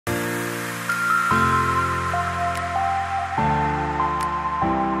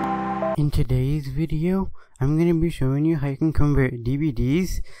In today's video, I'm going to be showing you how you can convert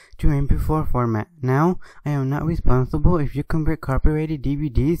DVDs to mp4 format. Now, I am not responsible if you convert copyrighted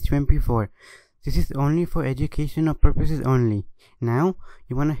DVDs to mp4. This is only for educational purposes only. Now,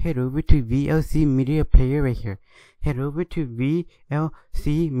 you want to head over to VLC Media Player right here. Head over to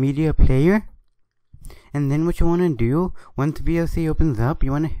VLC Media Player. And then what you want to do, once VLC opens up,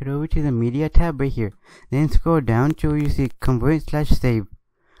 you want to head over to the Media tab right here. Then scroll down to where you see Convert/Save.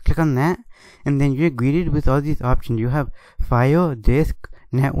 Click on that, and then you're greeted with all these options. You have File, Disk,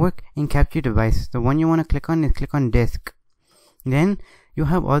 Network, and Capture Device. The one you want to click on is click on Disk. Then you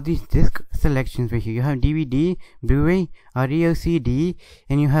have all these disk selections right here. You have DVD, Blu-ray, Audio CD,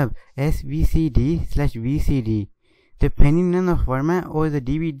 and you have SVCD/VCD. Depending on the format or the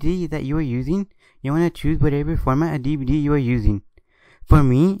DVD that you are using, you want to choose whatever format of DVD you are using. For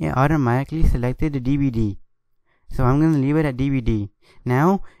me, it automatically selected the DVD. So I'm going to leave it at DVD.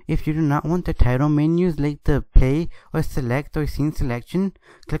 Now, if you do not want the title menus like the play or select or scene selection,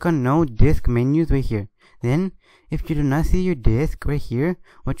 click on no disc menus right here. Then, if you do not see your disc right here,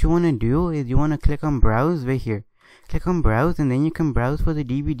 what you want to do is you want to click on browse right here. Click on browse, and then you can browse for the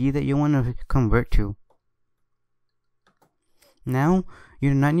DVD that you want to convert to. Now, you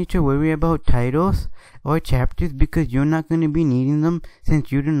do not need to worry about titles or chapters because you're not going to be needing them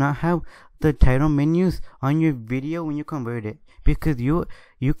since you do not have the title menus on your video when you convert it, because you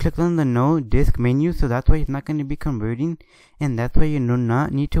clicked on the no disc menu, so that's why it's not going to be converting, and that's why you do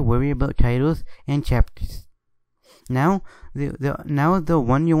not need to worry about titles and chapters. Now the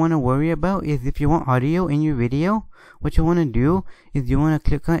one you want to worry about is if you want audio in your video. What you want to do is you want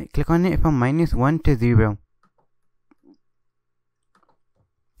to click on it from -1 to 0.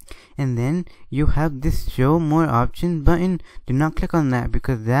 And then you have this show more options button. Do not click on that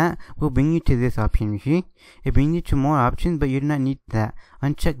because that will bring you to this option. You see, it brings you to more options, but you do not need that.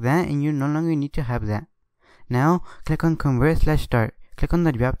 Uncheck that and you no longer need to have that. Now click on Convert/Start. Click on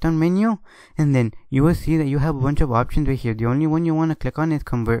the drop down menu, and then you will see that you have a bunch of options right here. The only one you want to click on is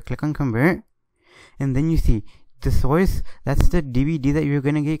Convert. Click on Convert, and then you see the source. That's the DVD that you're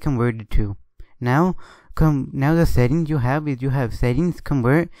gonna get converted to. Now the settings you have is you have settings,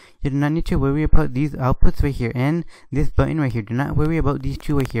 convert. You do not need to worry about these outputs right here and this button right here. Do not worry about these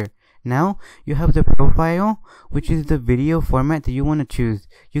two right here. Now you have the profile, which is the video format that you want to choose.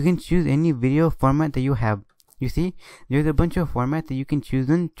 You can choose any video format that you have. You see, there's a bunch of formats that you can choose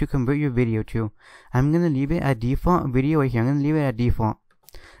them to convert your video to. I'm gonna leave it at default video right here. I'm gonna leave it at default.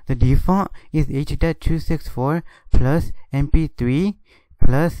 The default is H.264 plus MP3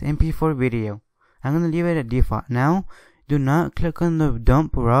 plus MP4 video. I'm going to leave it at default. Now, do not click on the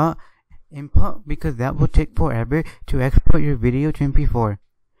dump raw input because that will take forever to export your video to mp4.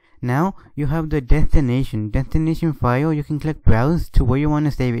 Now, you have the destination file. You can click browse to where you want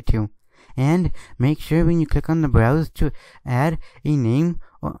to save it to. And make sure when you click on the browse to add a name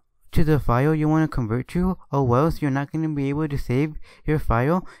to the file you want to convert to, or else you're not going to be able to save your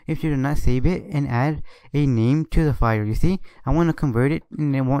file if you do not save it and add a name to the file. You see, I want to convert it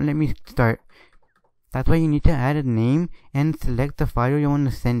and it won't let me start. That's why you need to add a name and select the file you want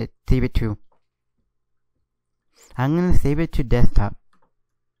to save it to. I'm going to save it to desktop.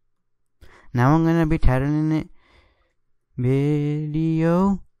 Now I'm going to be titling it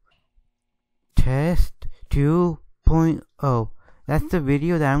Video Test 2.0. That's the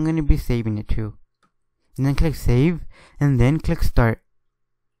video that I'm going to be saving it to. And then click Save, and then click Start.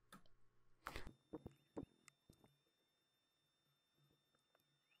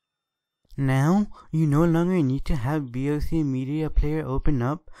 Now, you no longer need to have VLC Media Player open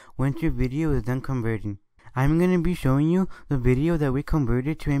up once your video is done converting. I'm going to be showing you the video that we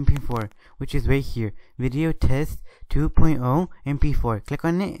converted to mp4, which is right here. Video Test 2.0 mp4. Click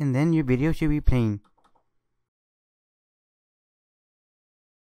on it and then your video should be playing.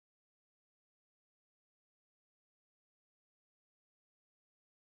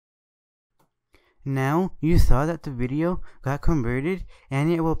 Now, you saw that the video got converted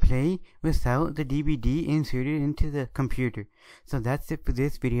and it will play without the DVD inserted into the computer. So that's it for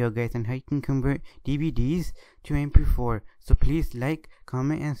this video, guys, on how you can convert DVDs to mp4. So please like,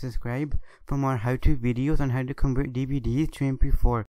 comment, and subscribe for more how-to videos on how to convert DVDs to mp4.